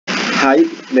Hi, ich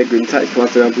bin der Günther, ich war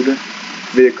aus der Bude.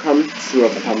 Willkommen zur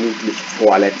vermutlich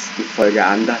vorletzten Folge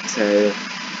Undertale.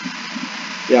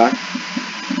 Ja,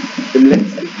 im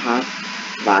letzten Part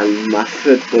waren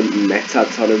Muffet und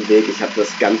Metaton im Weg. Ich habe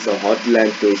das ganze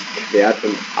Hotland durchquert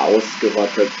und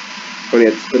ausgerottet. Und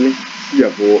jetzt bin ich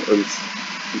hier, wo uns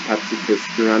die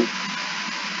Pazifisten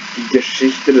die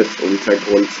Geschichte des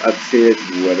Untergrunds erzählt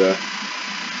wurde.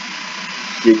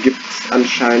 Hier gibt es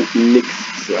anscheinend nichts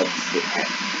zu erzählen.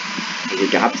 Hier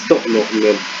gab es doch noch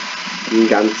einen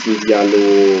ganzen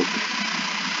Dialog.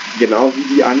 Genau wie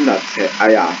die Undertale. Ah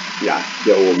ja,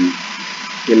 hier oben.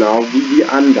 Genau wie die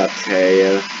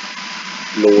Undertale.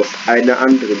 Bloß eine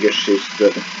andere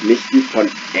Geschichte. Nicht die von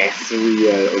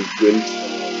Asriel und Günther.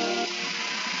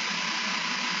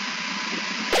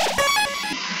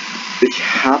 Ich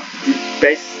habe die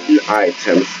besten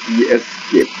Items, die es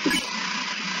gibt.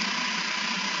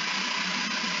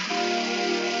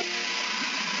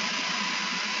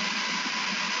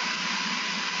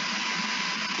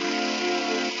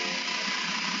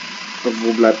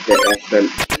 Wo bleibt der erste?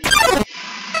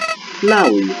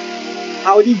 Flowey.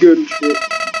 Howdy, Günther.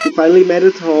 You finally made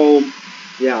it home.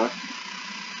 Ja.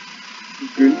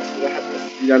 Günther hat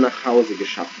es wieder nach Hause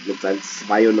geschafft mit seinen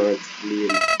 92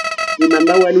 Leben.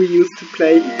 Remember when we used to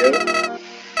play here?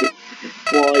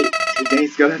 Boy,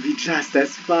 today's gonna be just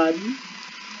as fun.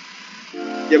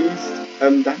 Ihr müsst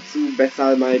dazu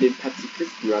besser mal den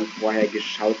Pazifisten-Run vorher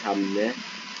geschaut haben, ne?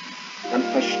 Dann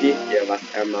versteht ihr, was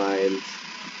er meint.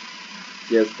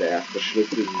 Hier ist der erste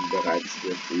Schlüssel, wie bereits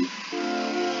wissen.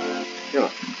 Ja,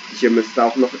 hier müsste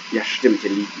auch noch... Ja stimmt, hier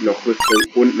liegt noch Rüstung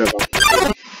und eine Waffe.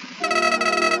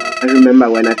 I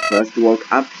remember when I first woke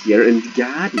up here in the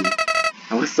garden.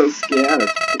 I was so scared. I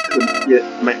couldn't feel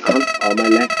my arms or my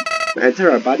legs. My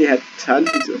entire body had turned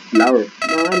into a flower.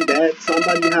 Mom, Dad,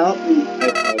 somebody help me!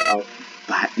 I called out.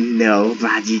 But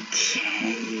nobody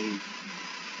came.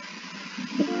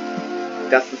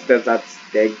 Das ist der Satz,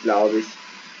 der, glaube ich,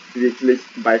 wirklich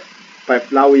bei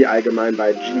Flowey allgemein,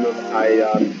 bei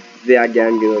Genocide sehr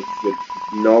gern genutzt wird.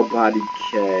 Nobody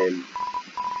came.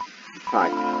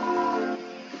 Fuck.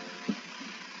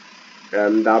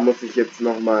 Da muss ich jetzt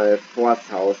nochmal vors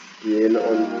Haus gehen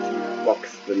und die Box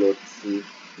benutzen.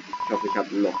 Ich hoffe, ich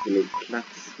habe noch genug Platz.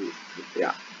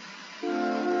 Ja.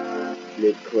 Ich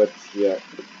leg kurz hier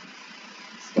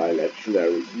 2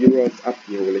 Legendary Heroes ab,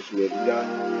 die hole ich mir wieder.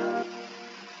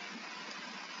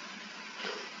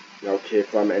 Ja, okay,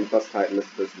 vor dem Endboss-Fight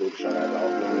müsste es logischerweise auch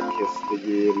noch eine Kiste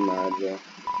geben, also,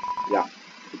 ja.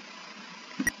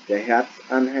 Der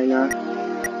Herzanhänger.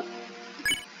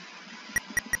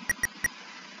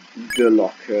 The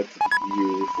Locket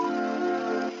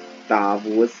Use. Da,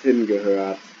 wo es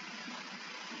hingehört.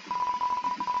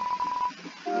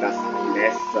 Das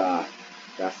Messer.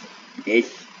 Das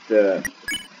echte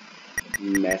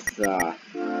Messer.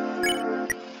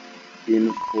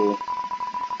 Info.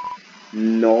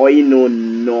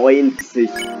 99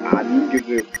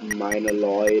 angegriffen, meine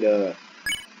Leute.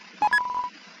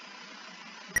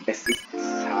 Es ist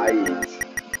Zeit.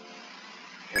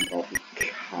 Wir brauchen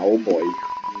Cowboy.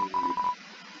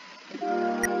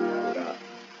 Oder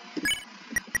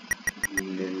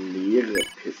eine leere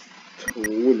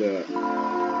Pistole.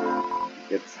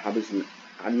 Jetzt habe ich einen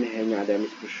Anhänger, der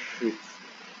mich beschützt.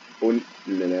 Und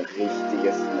ein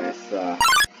richtiges Messer.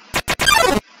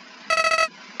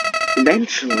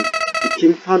 Eventually, the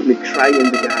king found me crying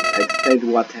in the garden. I explained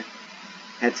what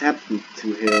had happened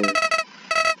to him.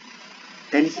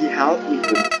 Then he helped me,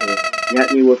 Günther. He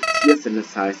helped me with tears in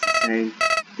his eyes, saying,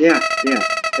 there,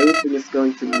 everything is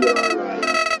going to be alright.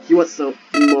 He was so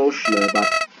emotional, but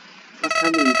for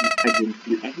some reason I didn't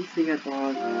feel anything at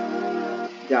all.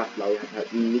 Ja, Flowey hat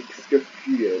halt nichts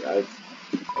gefühlt, als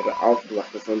er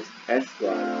aufgewacht ist und Ezra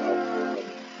aufgewacht.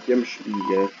 Hier im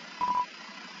Spiegel.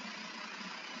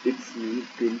 It's me,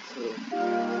 Günther.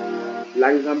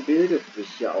 Langsam bildet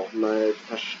sich ja auch mal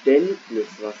Verständnis,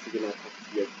 was hier genau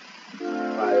passiert.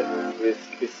 Weil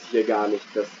Risk ist hier gar nicht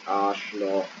das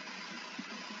Arschloch.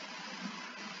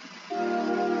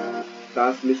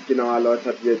 Da es nicht genau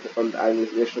erläutert wird und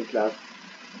eigentlich mir schon klar ist.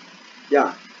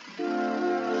 Ja,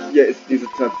 hier ist die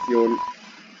Situation,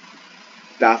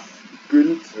 dass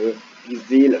Günther die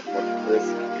Seele von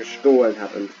Risk gestohlen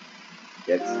hat und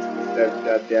jetzt ist er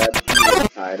wieder der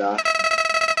Insider.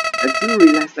 I soon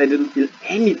realized I didn't feel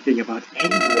anything about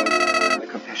anyone. My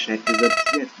compassion had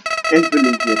disappeared. And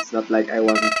believe me, it's not like I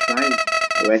wasn't trying.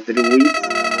 I wasted weeks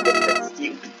with that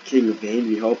stupid king,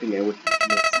 vainly hoping I would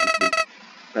feel something.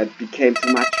 But it became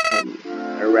too much for me.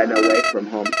 I ran away from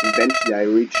home. Eventually I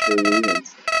reached the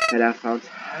ruins. And I found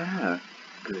her,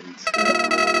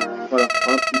 Günther. Full of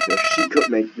all people, she could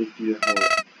make me feel whole.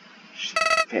 She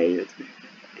failed.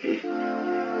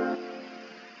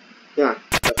 Ja,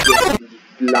 das ist die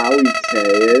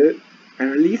Floweys. I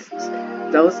released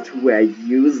those two were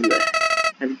useless.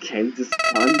 I became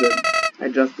despondent. I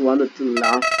just wanted to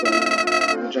love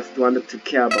someone. I just wanted to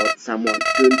care about someone.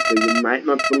 Günther, you might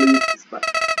not believe this, but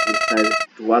I decided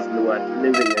it wasn't worth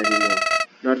living anymore.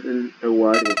 Not in a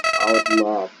world without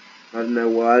love. Not in a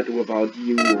world without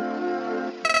you.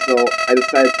 So I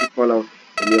decided to follow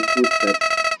in your footsteps.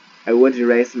 I would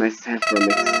erase myself from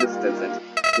existence, and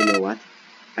you know what?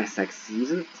 I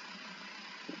succeeded.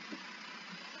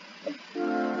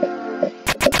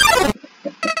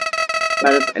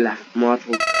 But as I left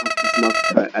mortal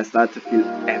coil, I started to feel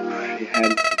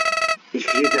apprehensive.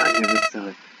 If you don't have a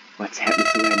soul, what happens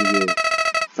when you?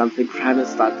 Something primal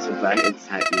started to burn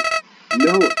inside me.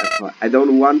 No, I thought, I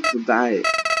don't want to die.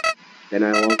 Then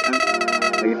I woke up,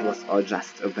 like it was all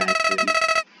just a bad dream.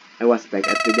 I was back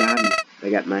at the garden,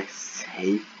 back at my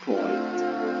safe point.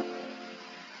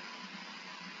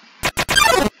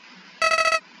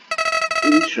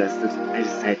 Interested, I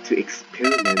decided to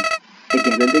experiment.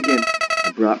 Again and again,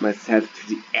 I brought myself to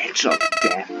the edge of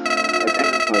death. At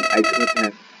that point, I could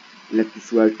have let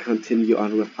this world continue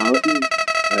on without me,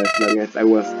 but as long as I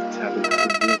was determined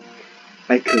to live,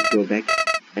 I could go back.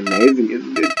 Amazing,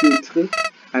 isn't it, Günther?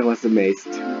 I was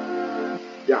amazed too.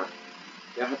 Ja,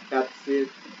 hat erzählt,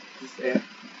 dass er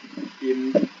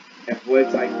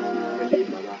wollte eigentlich nicht mehr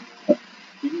leben, aber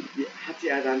irgendwie hatte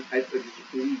er dann, als er sich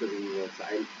umbringen wollte,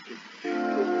 ein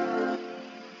Gefühl,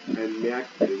 ein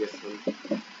merkwürdiges,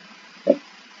 und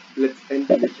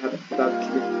letztendlich hat es dadurch,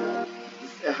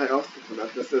 dass er herausgefunden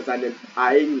hat, dass er seinen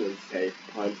eigenen Save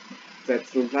Point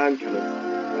setzen und sagen kann, und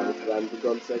damit hat er dann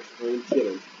begonnen zu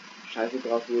experimentieren. Und Scheiße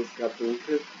drauf, wo es gerade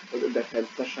dunkel, und in der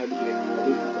Fensterscheibe direkt vor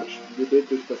dem Spielbild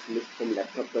durch das Licht vom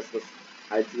Laptop, das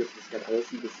Einzige ist, was gerade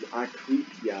alles ein bisschen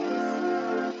creepy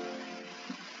aus.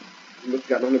 Ich muss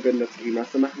gerade noch eine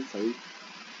Remaster machen, sorry.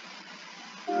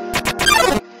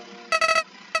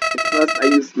 At first I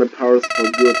used my powers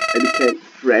for good. I became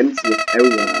friends with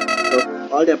everyone,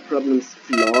 solved all their problems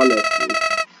flawlessly.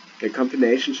 The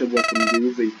combination was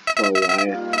amusing for a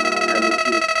while.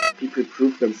 People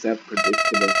proved themselves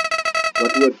predictable.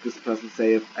 What would this person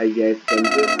say if I gave them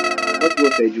this? What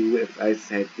would they do if I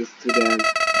said this to them?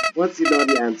 Once you know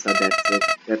the answer, that's it.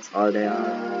 That's all they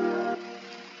are.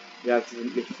 Ja, sie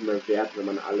sind nichts mehr wert, wenn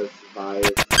man alles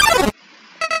weiß.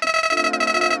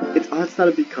 It all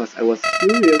started because I was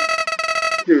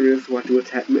curious what would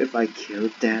happen if I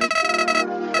killed them.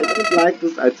 I don't like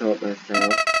this, I told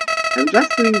myself. I'm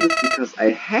just doing this because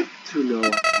I have to know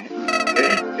what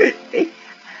happened.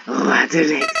 What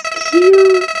an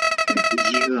excuse!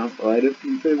 You of all the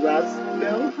people must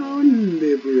know how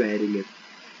liberating it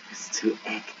is to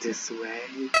act this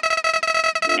way.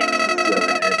 Actions were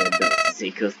better than those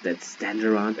sickos that stand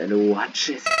around and watch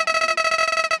it.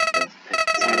 Those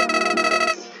pathetic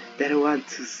people that want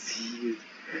to see it,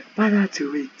 but are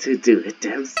too weak to do it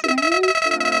themselves.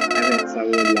 I bet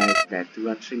someone like that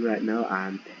watching right now,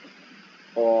 aren't they?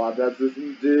 Oh, das ist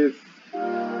ein Diss.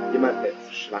 Jemand, der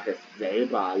zu schwach ist,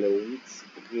 selber alle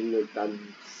umzubringen und dann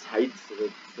die Zeit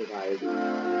zurückzureisen.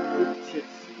 Guckt hier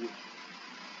zu.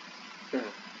 Ja.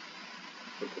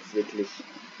 Und das wirklich.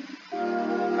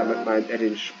 Damit meint er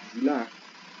den Spieler.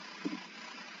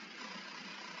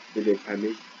 In dem Fall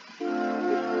nicht.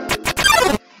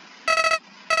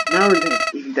 Nowadays,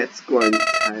 even that's growing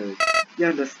tired. You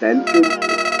understand, good?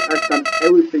 I've done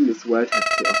everything this world has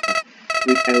to offer.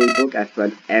 Read every book, I've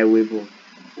read every book.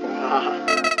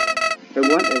 I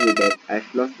won every game,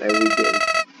 I've lost every game.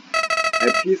 I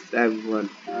appeased everyone,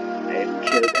 I've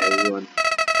killed everyone.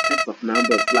 Sets of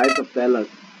numbers, lies of dollars,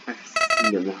 I've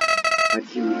seen them all.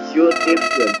 But you're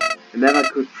different. I never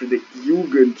could predict you,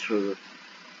 Günther.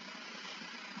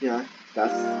 Ja,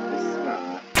 das ist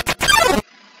wahr.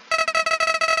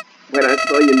 When I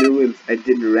saw you in the ruins, I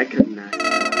didn't recognize you.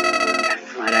 I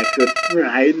thought I could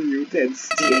frighten you and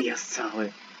steal your soul.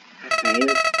 I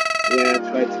failed. Yeah, I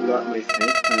tried to lock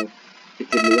myself out. It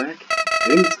didn't work.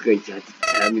 Günther, your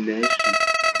determination.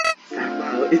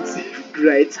 Somehow it's even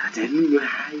greater than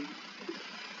mine.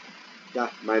 Ja,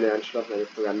 meine Entschlossenheit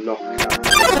ist sogar noch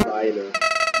krasser als deine.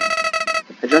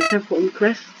 I just have one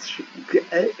question.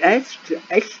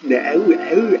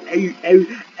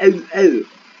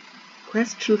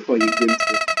 Question for you,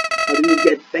 Günther. How do you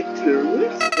get back to the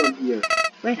ruins from here?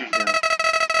 Wait, I know.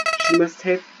 She must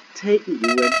have taken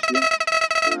you when she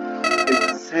left and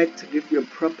decided to give you a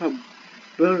proper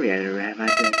burial rather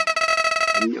than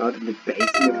hanging out in the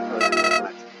basement forever.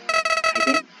 What? I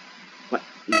then? What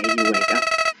made you wake up?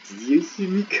 Did you hear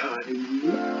me calling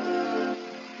you?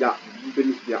 Ja, wie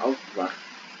bin ich wieder aufgewacht?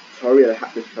 Tutorial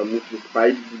hat mich vermutlich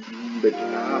bei diesem Blumen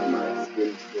begraben als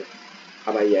Günther.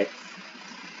 Aber jetzt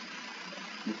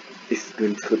ist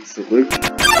Günther zurück.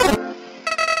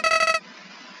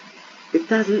 It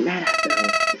doesn't matter though.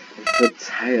 I'm so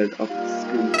tired of this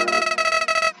Günther.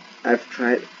 I've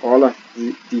tried all of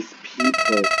these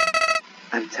people.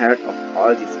 I'm tired of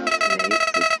all these places.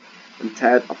 I'm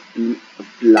tired of being a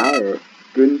flower.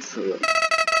 Günther.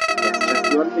 There's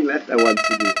just one thing left I want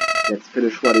to do. Let's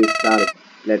finish what we started.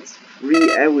 Let's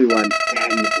free everyone.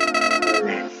 Then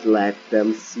let's let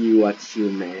them see what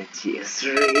humanity is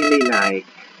really like.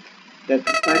 That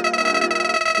despite all,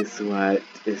 this world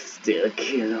is still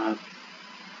killed.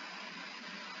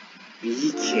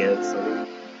 Be killed, sorry.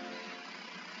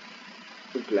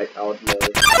 The blackout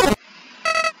mode.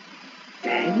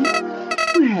 Then,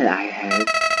 well, I have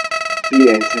been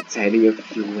entertaining a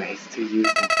few ways to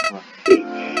use that for.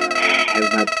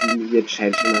 But you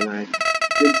changed my mind.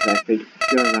 Since I think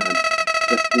you're around.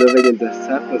 Just living in the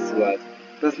surface world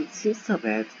doesn't seem so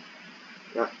bad.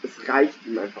 Ja, es reicht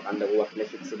ihm einfach an der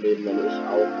Oberfläche zu leben, wenn ich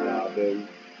auflabe.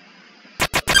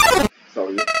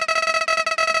 Sorry.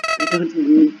 We don't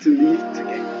need to leave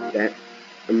together.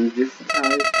 This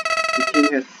time, the king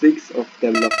has 6 of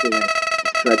them locked away.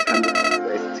 I've tried hundreds of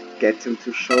ways to get him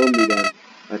to show me them,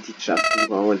 but he just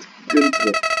won't.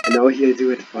 Günther, I know he'll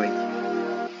do it for you.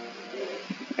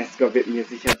 Escort wird mir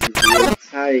sicher die Seele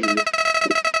zeigen.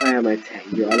 Why am I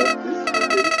telling you all of this?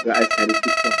 Günther, I said it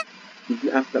before, even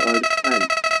after all this time.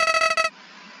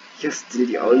 You're still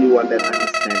the only one that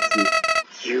understands me.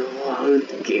 You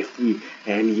won't give me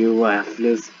any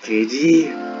worthless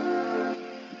pity.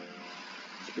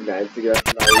 Ich bin der Einzige, der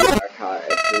meine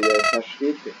AKS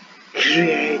versteht.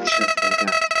 Creatures like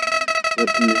us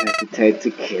wouldn't hesitate to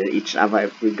kill each other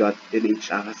if we got in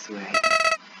each other's way.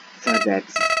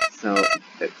 That's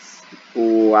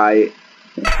why.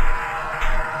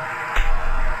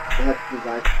 Er hat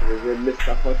gesagt, wir müssen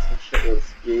davor zwischen uns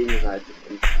gegenseitig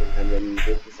instrumental, wenn wir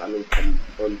wirklich ankommen.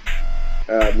 Und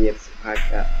mir jetzt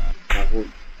fragt er,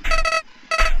 warum?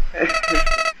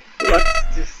 What's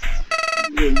this?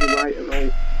 Why am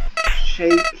I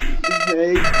shaking?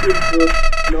 Hey, Günther,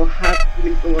 no hard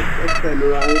feelings over that then,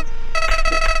 right?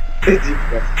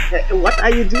 Hey, what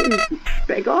are you doing?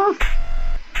 Back off!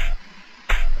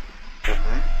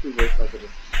 Aha, du willst also das.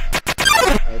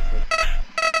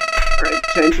 I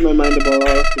changed my mind about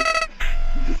all of this.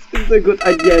 This isn't a good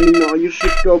idea anymore. You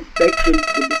should go back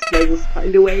into this place.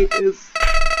 Find the way it is.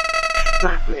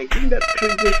 Stop making that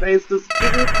creepy face. This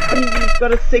isn't. I mean, you've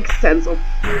got a sixth sense of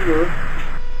humor.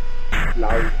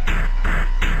 Loud.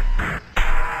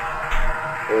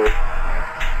 Oh.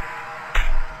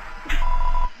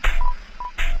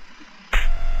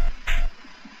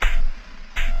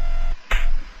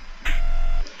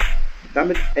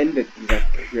 Damit endet dieser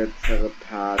kürzere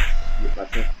Part hier.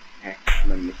 Warte, hä? Kann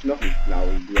man nicht noch einen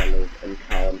blauen Dialog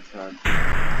encountern?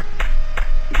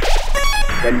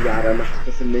 Wenn ja, dann mache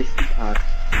ich das im nächsten Part.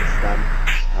 Bis dann.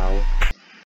 Ciao.